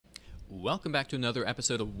Welcome back to another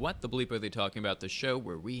episode of What the Bleep Are They Talking About, the show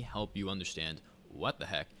where we help you understand what the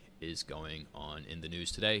heck is going on in the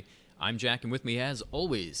news today. I'm Jack, and with me, as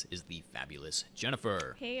always, is the fabulous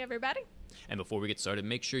Jennifer. Hey, everybody. And before we get started,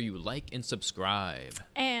 make sure you like and subscribe.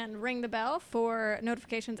 And ring the bell for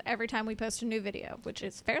notifications every time we post a new video, which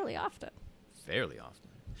is fairly often. Fairly often.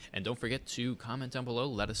 And don't forget to comment down below.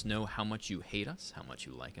 Let us know how much you hate us, how much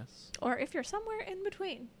you like us. Or if you're somewhere in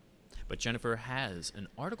between. But Jennifer has an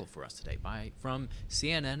article for us today from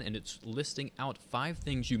CNN, and it's listing out 5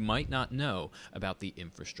 things you might not know about the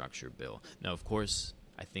infrastructure bill. Now, of course,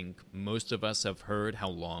 I think most of us have heard how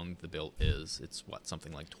long the bill is. It's,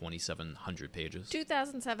 something like 2,700 pages?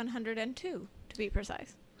 2,702, to be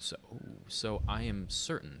precise. So I am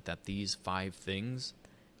certain that these 5 things,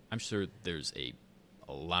 I'm sure there's a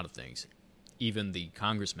lot of things even the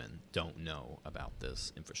congressmen don't know about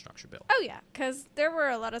this infrastructure bill. Oh, yeah, because there were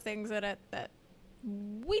a lot of things in it that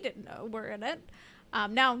we didn't know were in it.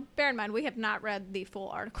 Now, bear in mind, we have not read the full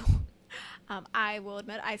article. I will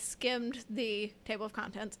admit I skimmed the table of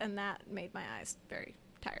contents, and that made my eyes very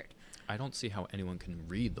tired. I don't see how anyone can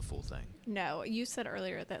read the full thing. No, you said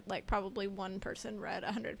earlier that probably one person read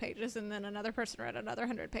 100 pages, and then another person read another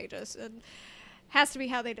 100 pages. It has to be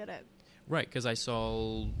how they did it. Right, because I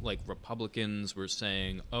saw, Republicans were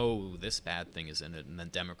saying, oh, this bad thing is in it, and then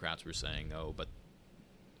Democrats were saying, oh, but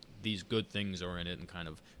these good things are in it, and kind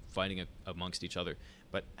of fighting amongst each other.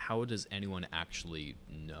 But how does anyone actually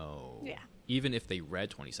know? Yeah. Even if they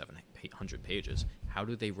read 2,700 pages, how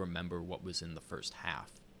do they remember what was in the first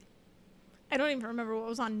half? I don't even remember what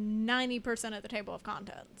was on 90% of the table of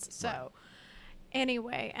contents. So, right.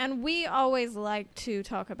 Anyway, and we always like to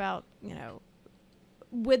talk about,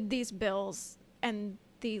 with these bills and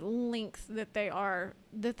the length that they are,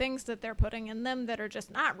 the things that they're putting in them that are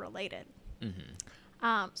just not related.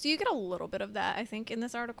 Mm-hmm. So you get a little bit of that, I think, in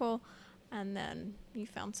this article, and then you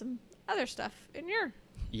found some other stuff in your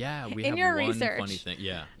we in have your one research. Funny thing.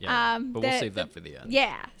 Yeah. But we'll save that for the end.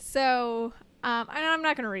 Yeah. So I'm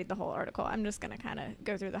not going to read the whole article. I'm just going to kind of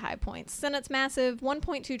go through the high points. Senate's massive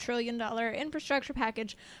 $1.2 trillion infrastructure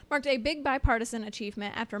package marked a big bipartisan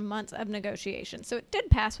achievement after months of negotiation. So it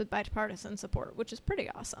did pass with bipartisan support, which is pretty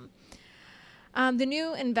awesome. The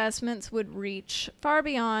new investments would reach far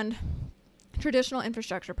beyond traditional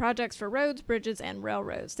infrastructure projects for roads, bridges, and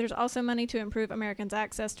railroads. There's also money to improve Americans'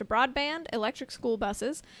 access to broadband, electric school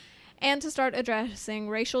buses, and to start addressing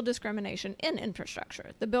racial discrimination in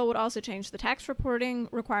infrastructure. The bill would also change the tax reporting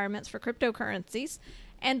requirements for cryptocurrencies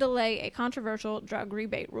and delay a controversial drug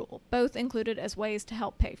rebate rule, both included as ways to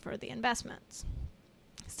help pay for the investments.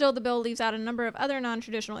 Still, the bill leaves out a number of other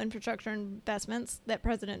non-traditional infrastructure investments that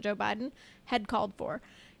President Joe Biden had called for.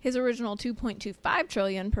 His original $2.25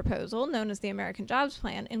 trillion proposal, known as the American Jobs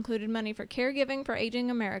Plan, included money for caregiving for aging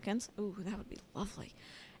Americans. Ooh, that would be lovely.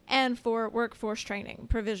 And for workforce training,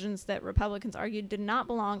 provisions that Republicans argued did not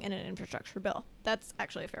belong in an infrastructure bill. That's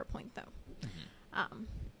actually a fair point, though.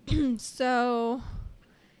 Mm-hmm. So,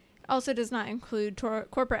 it also does not include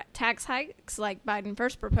corporate tax hikes like Biden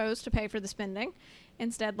first proposed to pay for the spending.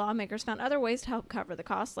 Instead, lawmakers found other ways to help cover the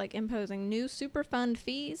costs, like imposing new Superfund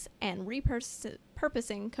fees and repurposing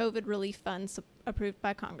COVID relief funds approved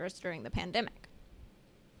by Congress during the pandemic.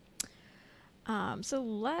 So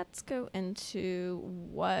let's go into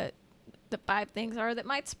what the 5 things are that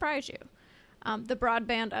might surprise you. The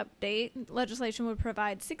broadband update legislation would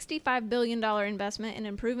provide $65 billion investment in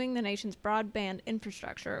improving the nation's broadband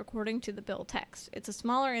infrastructure, according to the bill text. It's a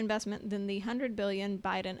smaller investment than the $100 billion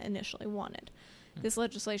Biden initially wanted. This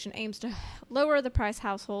legislation aims to lower the price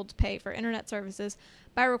households pay for internet services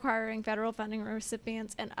by requiring federal funding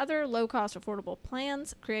recipients and other low-cost affordable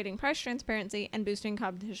plans, creating price transparency, and boosting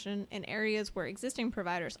competition in areas where existing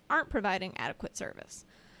providers aren't providing adequate service.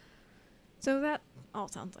 So that all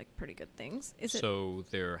sounds like pretty good things.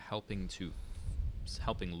 They're helping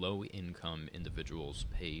low-income individuals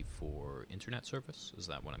pay for internet service? Is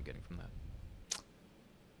that what I'm getting from that?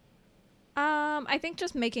 I think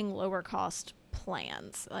just making lower cost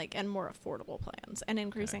plans, and more affordable plans, and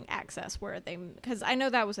increasing access because I know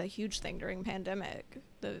that was a huge thing during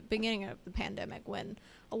the beginning of the pandemic, when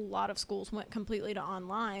a lot of schools went completely to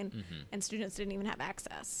online and students didn't even have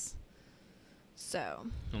access. So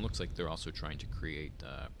it looks like they're also trying to create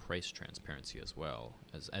price transparency as well,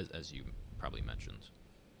 as you probably mentioned.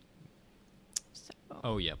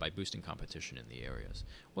 Oh, yeah, by boosting competition in the areas.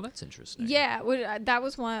 Well, that's interesting. Yeah, that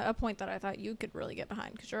was a point that I thought you could really get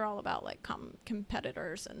behind, because you're all about,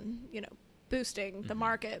 competitors and, boosting the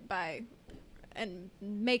market and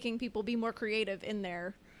making people be more creative in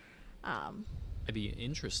their I'd be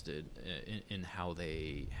interested in how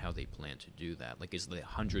they plan to do that. Like, is the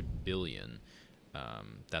 100 billion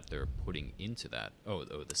that they're putting into that? Oh,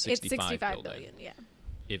 the 65 It's 65 billion. billion, yeah.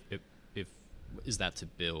 If is that to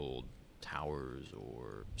build towers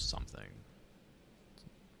or something?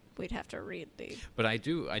 We'd have to read the. But I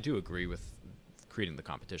do agree with creating the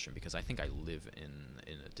competition, because I think I live in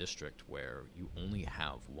a district where you only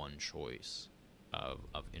have one choice of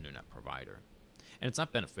internet provider. And it's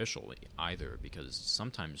not beneficial either, because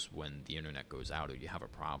sometimes when the internet goes out or you have a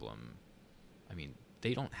problem, I mean,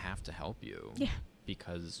 they don't have to help you. Yeah.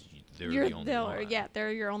 Because they're the only one. Yeah,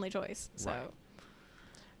 they're your only choice. So. Right.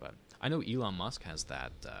 But I know Elon Musk has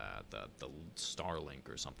that the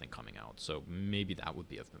Starlink or something coming out, so maybe that would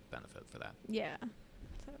be of benefit for that. Yeah.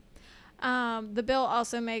 The bill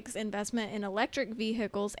also makes investment in electric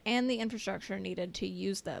vehicles and the infrastructure needed to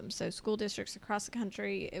use them. So school districts across the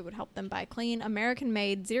country, it would help them buy clean,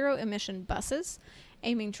 American-made, zero-emission buses,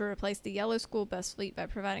 aiming to replace the yellow school bus fleet by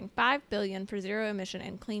providing $5 billion for zero-emission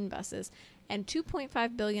and clean buses and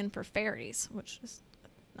 $2.5 billion for ferries, which is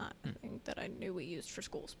not a thing that I knew we used for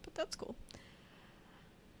schools, but that's cool.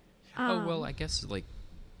 Well, I guess, like,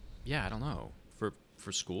 yeah, I don't know.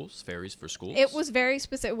 For schools? Ferries for schools? It was very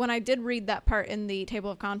specific. When I did read that part in the table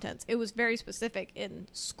of contents, it was very specific in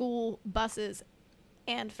school buses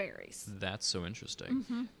and ferries. That's so interesting.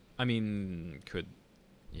 Mm-hmm. I mean,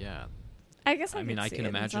 yeah. I guess I can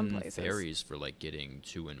imagine ferries for, like, getting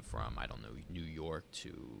to and from, I don't know, New York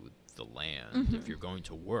to the land if you're going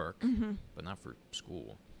to work, but not for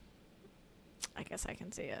school. I guess I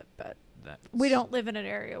can see it, but we don't live in an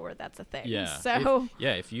area where that's a thing. Yeah. So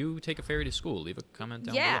if you take a ferry to school, leave a comment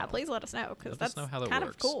down below. Yeah, please let us know, because that's kind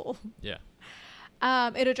of cool. Yeah.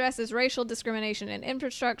 It addresses racial discrimination in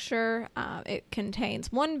infrastructure. It contains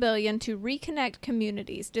 $1 billion to reconnect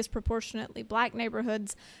communities, disproportionately black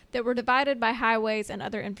neighborhoods that were divided by highways and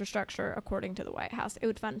other infrastructure, according to the White House. It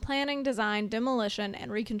would fund planning, design, demolition,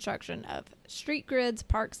 and reconstruction of street grids,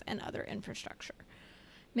 parks, and other infrastructure.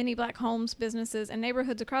 Many black homes, businesses, and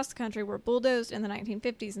neighborhoods across the country were bulldozed in the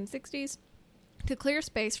 1950s and 60s to clear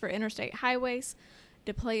space for interstate highways,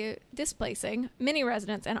 displacing many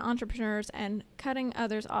residents and entrepreneurs and cutting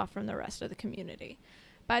others off from the rest of the community.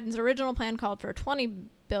 Biden's original plan called for a $20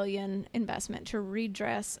 billion investment to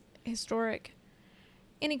redress historic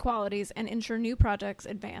inequalities and ensure new projects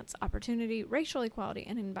advance opportunity, racial equality,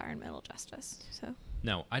 and environmental justice. So,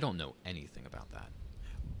 no, I don't know anything about that,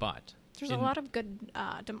 but there's a lot of good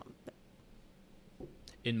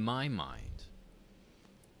in my mind,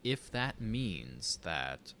 if that means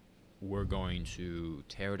that we're going to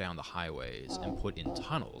tear down the highways and put in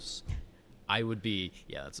tunnels, I would be,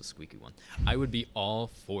 yeah, that's a squeaky one. I would be all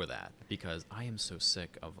for that, because I am so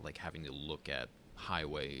sick of, like, having to look at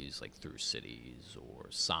highways, like, through cities, or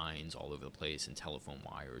signs all over the place and telephone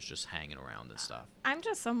wires just hanging around and stuff. I'm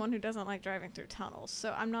just someone who doesn't like driving through tunnels,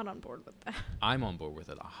 so I'm not on board with that. I'm on board with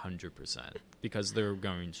it 100%, because they're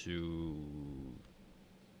going to...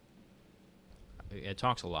 It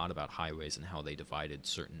talks a lot about highways and how they divided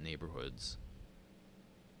certain neighborhoods.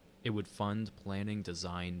 It would fund planning,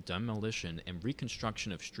 design, demolition, and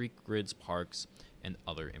reconstruction of street grids, parks, and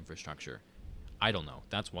other infrastructure. I don't know.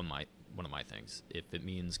 That's one of my things. If it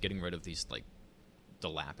means getting rid of these, like,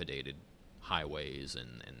 dilapidated highways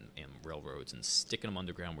and railroads and sticking them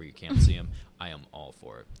underground where you can't see them, I am all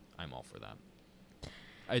for it. I'm all for that.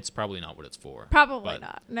 It's probably not what it's for. Probably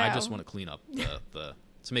not. No. I just want to clean up the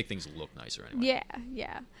to make things look nicer anyway.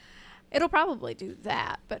 Yeah. It'll probably do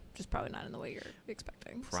that, but just probably not in the way you're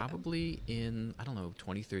expecting. Probably in, I don't know,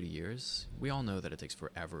 20, 30 years. We all know that it takes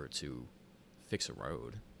forever to fix a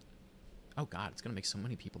road. Oh, God, it's going to make so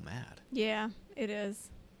many people mad. Yeah, it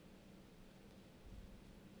is.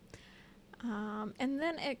 And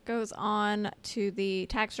then it goes on to the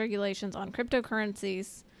tax regulations on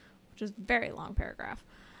cryptocurrencies, which is a very long paragraph.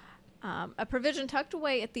 A provision tucked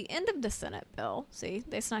away at the end of the Senate bill, see,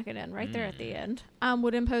 they snuck it in right there at the end,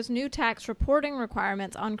 would impose new tax reporting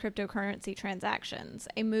requirements on cryptocurrency transactions,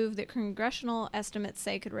 a move that congressional estimates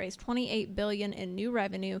say could raise $28 billion in new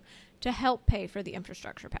revenue to help pay for the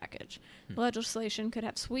infrastructure package. The legislation could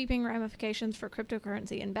have sweeping ramifications for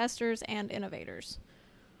cryptocurrency investors and innovators.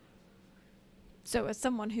 So as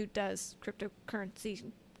someone who does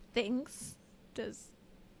cryptocurrency things,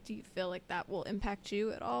 do you feel like that will impact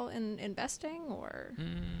you at all in investing, or?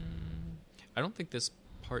 I don't think this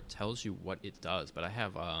part tells you what it does, but I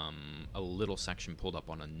have a little section pulled up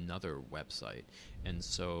on another website. And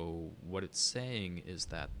so what it's saying is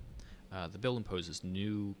that the bill imposes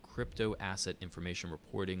new crypto asset information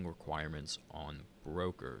reporting requirements on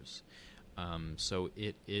brokers. So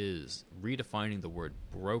it is redefining the word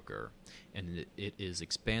broker, and it is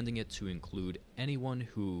expanding it to include anyone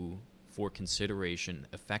who, for consideration,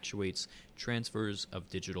 effectuates transfers of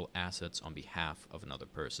digital assets on behalf of another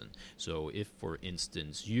person. So if, for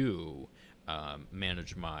instance, you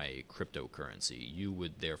manage my cryptocurrency, you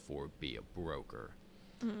would therefore be a broker.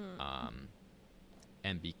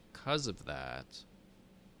 And because of that,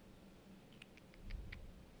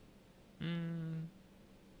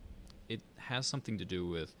 it has something to do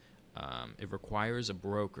with it requires a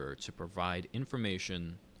broker to provide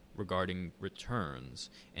information regarding returns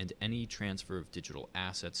and any transfer of digital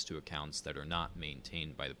assets to accounts that are not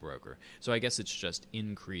maintained by the broker. So I guess it's just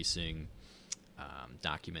increasing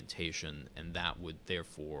documentation, and that would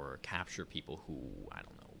therefore capture people who, I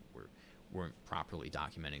don't know, weren't properly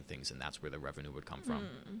documenting things, and that's where the revenue would come from.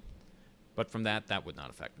 But from that would not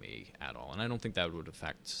affect me at all, and I don't think that would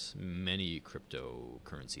affect many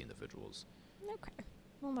cryptocurrency individuals. Okay,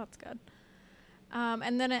 well, that's good.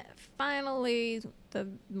 And then finally, the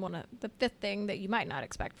fifth thing that you might not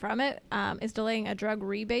expect from it is delaying a drug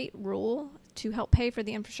rebate rule to help pay for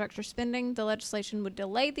the infrastructure spending. The legislation would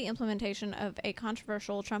delay the implementation of a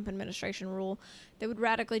controversial Trump administration rule that would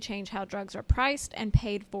radically change how drugs are priced and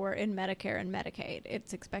paid for in Medicare and Medicaid.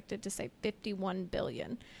 It's expected to save $51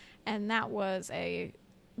 billion, and that was a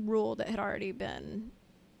rule that had already been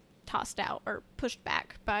tossed out or pushed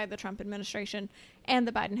back by the Trump administration, and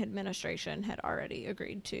the Biden administration had already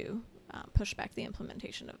agreed to push back the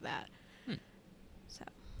implementation of that. So,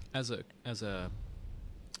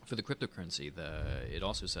 for the cryptocurrency, it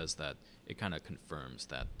also says that it kind of confirms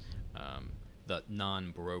that the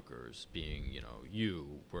non-brokers, being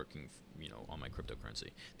you working on my cryptocurrency,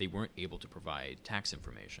 they weren't able to provide tax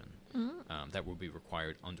information that would be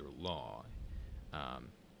required under law.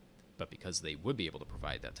 But because they would be able to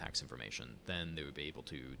provide that tax information, then they would be able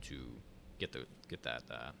to get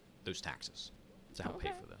those taxes to help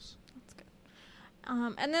pay for this. That's good.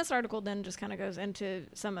 And this article then just kind of goes into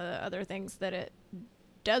some of the other things that it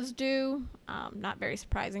does do. Not very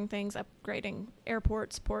surprising things: upgrading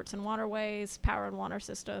airports, ports, and waterways, power and water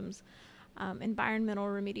systems, environmental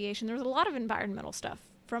remediation. There's a lot of environmental stuff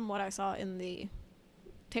from what I saw in the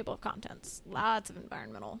table of contents. Lots of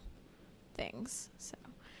environmental things. So.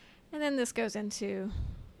 And then this goes into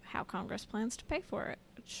how Congress plans to pay for it,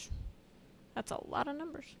 which that's a lot of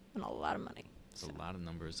numbers and a lot of money. It's a lot of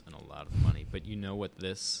numbers and a lot of money. But you know what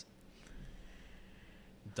this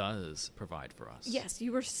does provide for us? Yes,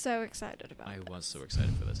 you were so excited about it. I was so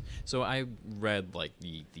excited for this. So I read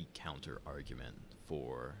the counter argument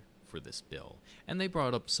for this bill, and they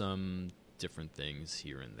brought up some different things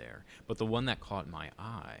here and there. But the one that caught my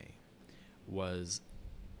eye was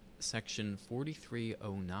Section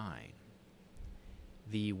 4309,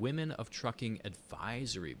 the Women of Trucking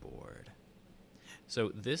Advisory Board.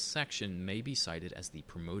 So this section may be cited as the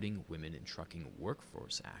Promoting Women in Trucking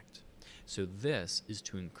Workforce Act. So this is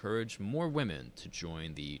to encourage more women to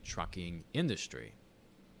join the trucking industry.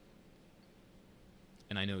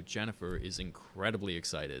 And I know Jennifer is incredibly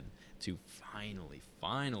excited to finally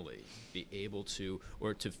be able to,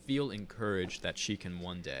 or to feel encouraged that she can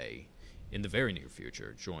one day, in the very near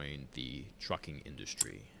future, join the trucking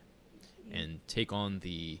industry and take on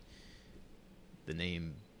the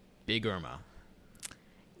name Big Irma.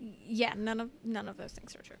 Yeah, none of those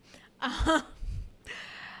things are true.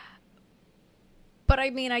 But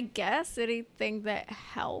I mean, I guess anything that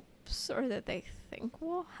helps or that they think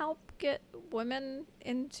will help get women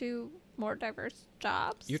into more diverse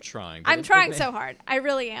jobs. You're trying. I'm trying so hard. I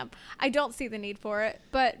really am. I don't see the need for it,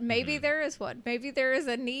 but maybe there is one. Maybe there is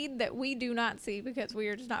a need that we do not see because we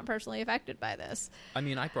are just not personally affected by this. I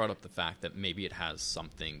mean, I brought up the fact that maybe it has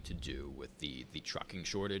something to do with the trucking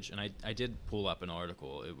shortage, and I did pull up an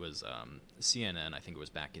article. It was CNN, I think it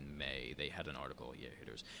was back in May. They had an article,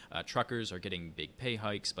 truckers are getting big pay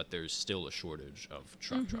hikes, but there's still a shortage of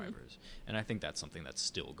truck drivers. And I think that's something that's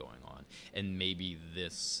still going on. And maybe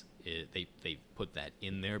they put that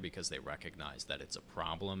in there because they recognize that it's a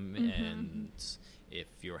problem, and if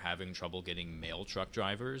you're having trouble getting male truck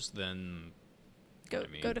drivers, then go to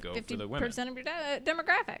 50% for the women. of your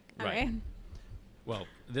demographic. Right. Okay. Well,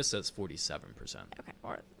 this says 47%. Okay.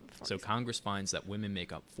 Or 47. So Congress finds that women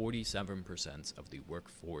make up 47% of the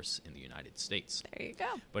workforce in the United States. There you go.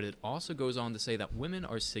 But it also goes on to say that women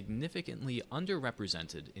are significantly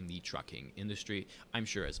underrepresented in the trucking industry, I'm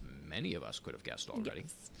sure as many of us could have guessed already,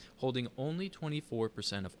 holding only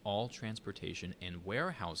 24% of all transportation and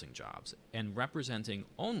warehousing jobs and representing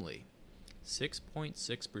only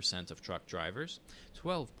 6.6% of truck drivers,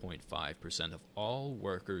 12.5% of all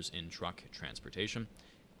workers in truck transportation,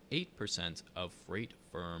 8% of freight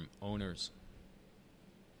firm owners.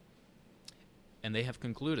 And they have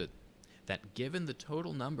concluded that given the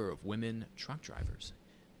total number of women truck drivers,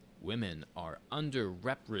 women are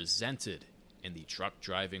underrepresented in the truck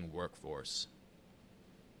driving workforce.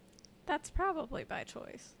 That's probably by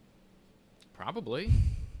choice. Probably.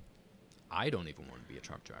 I don't even want to be a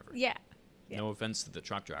truck driver. Yeah. No offense to the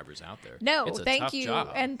truck drivers out there. No, it's a thank tough you.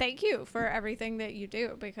 job. And thank you for everything that you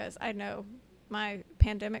do, because I know my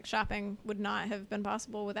pandemic shopping would not have been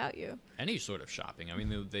possible without you. Any sort of shopping. I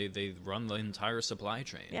mean, they run the entire supply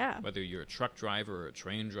chain. Yeah. Whether you're a truck driver or a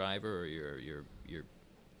train driver or you're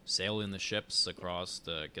sailing the ships across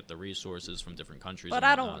to get the resources from different countries. But and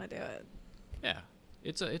I don't whatnot. want to do it. Yeah.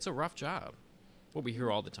 It's a rough job. What we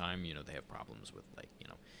hear all the time, they have problems with,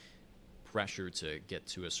 pressure to get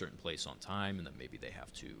to a certain place on time, and then maybe they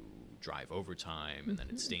have to drive overtime, and then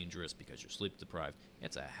it's dangerous because you're sleep deprived.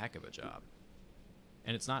 It's a heck of a job.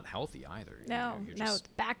 And it's not healthy either. No, You're no,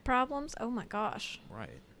 just, back problems. Oh my gosh.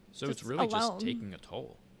 right. So Just it's really alone. just taking a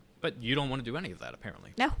toll. But you don't want to do any of that,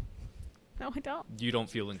 apparently. No, I don't. You don't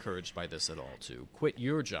feel encouraged by this at all to quit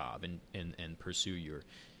your job and pursue your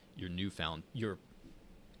newfound,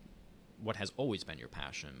 what has always been your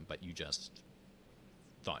passion, but you just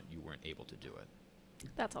thought you weren't able to do it.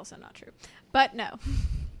 That's also not true. But no.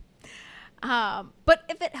 But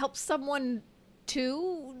if it helps someone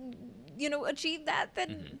to, achieve that,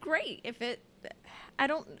 then great. If it, I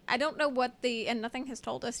don't know what and nothing has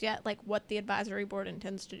told us yet, what the advisory board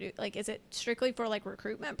intends to do. Is it strictly for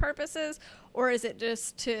recruitment purposes, or is it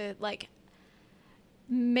just to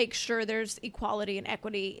make sure there's equality and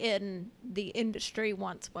equity in the industry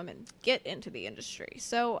once women get into the industry?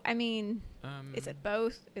 So, I mean, is it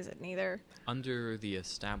both? Is it neither? Under the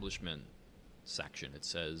establishment section, it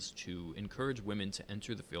says to encourage women to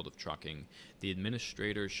enter the field of trucking, the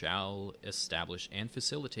administrator shall establish and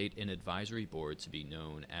facilitate an advisory board to be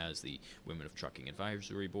known as the Women of Trucking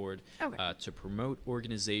Advisory Board, Okay. To promote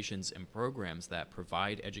organizations and programs that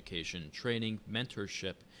provide education, training,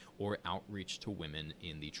 mentorship, or outreach to women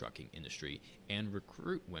in the trucking industry and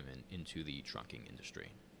recruit women into the trucking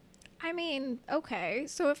industry. I mean, okay,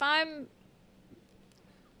 so if I'm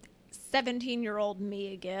 17-year-old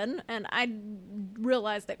me again, and I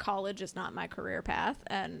realize that college is not my career path,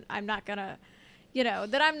 and I'm not gonna,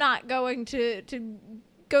 that I'm not going to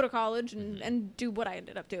go to college and do what I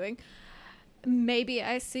ended up doing, maybe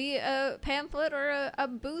I see a pamphlet or a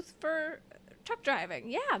booth for truck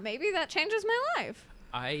driving. Yeah, maybe that changes my life.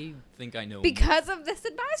 I think I know Because of this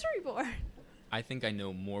advisory board. I think I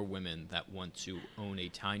know more women that want to own a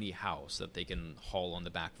tiny house that they can haul on the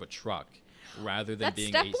back of a truck rather than That's being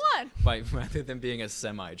step one. rather than being a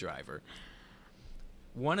semi driver.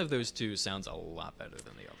 One of those two sounds a lot better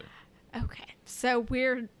than the other. Okay, so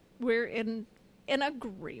we're in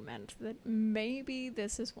agreement that maybe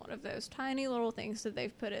this is one of those tiny little things that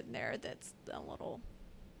they've put in there that's a little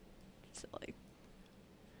silly.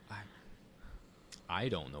 I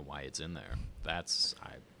don't know why it's in there.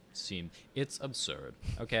 It's absurd.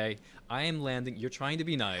 Okay, I am landing. You're trying to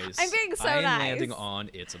be nice. I'm being so I am nice. landing on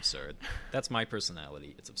it's absurd. That's my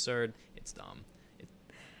personality. It's absurd. It's dumb.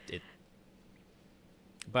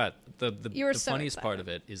 But the so funniest part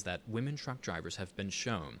excited. of it is that women truck drivers have been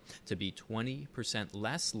shown to be 20%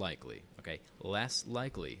 less likely,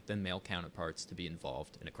 than male counterparts to be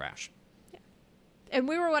involved in a crash. Yeah. And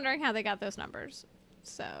we were wondering how they got those numbers.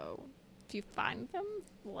 So if you find them,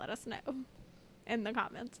 let us know in the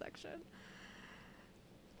comments section.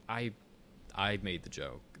 I made the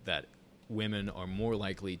joke that women are more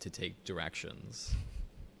likely to take directions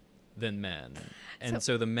than men. And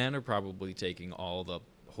so the men are probably taking all the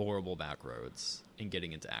horrible back roads and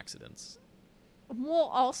getting into accidents. Well,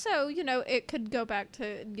 also, it could go back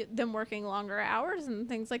to them working longer hours and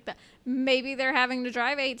things like that. Maybe they're having to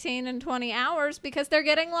drive 18 and 20 hours because they're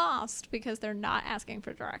getting lost because they're not asking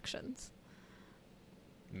for directions.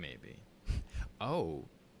 Maybe. Oh,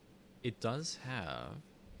 it does have...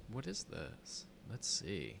 What is this? Let's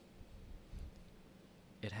see.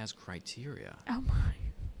 It has criteria. Oh, my.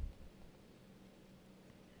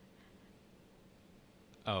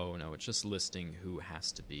 Oh, no, it's just listing who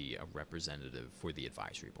has to be a representative for the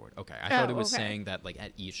advisory board. Okay, I thought it was saying that,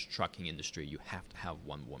 at each trucking industry, you have to have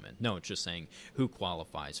one woman. No, it's just saying who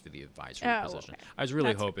qualifies for the advisory position. Okay. I was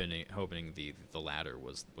really hoping the latter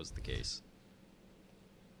was the case.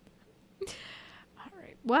 All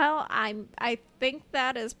right. Well, I think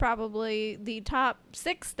that is probably the top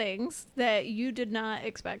 6 things that you did not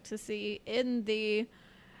expect to see in the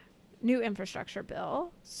new infrastructure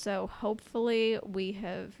bill. So hopefully we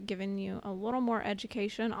have given you a little more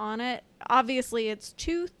education on it. Obviously, it's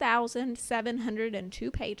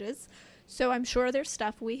 2,702 pages, so I'm sure there's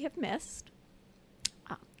stuff we have missed.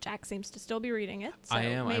 Jack seems to still be reading it. So I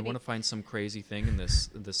am. maybe. I want to find some crazy thing in this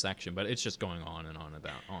section, but it's just going on and on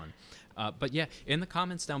about on. But yeah, in the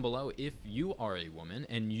comments down below, if you are a woman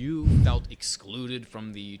and you felt excluded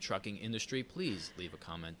from the trucking industry, please leave a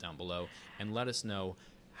comment down below and let us know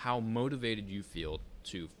how motivated you feel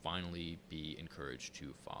to finally be encouraged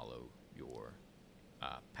to follow your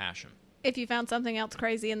passion. If you found something else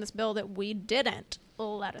crazy in this bill that we didn't,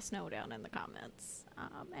 let us know down in the comments.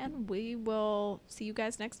 And we will see you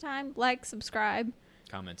guys next time. Like, subscribe.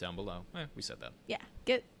 Comment down below. We said that. Yeah,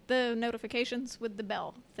 get the notifications with the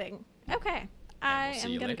bell thing. Okay, I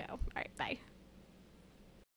am going to go. All right, bye.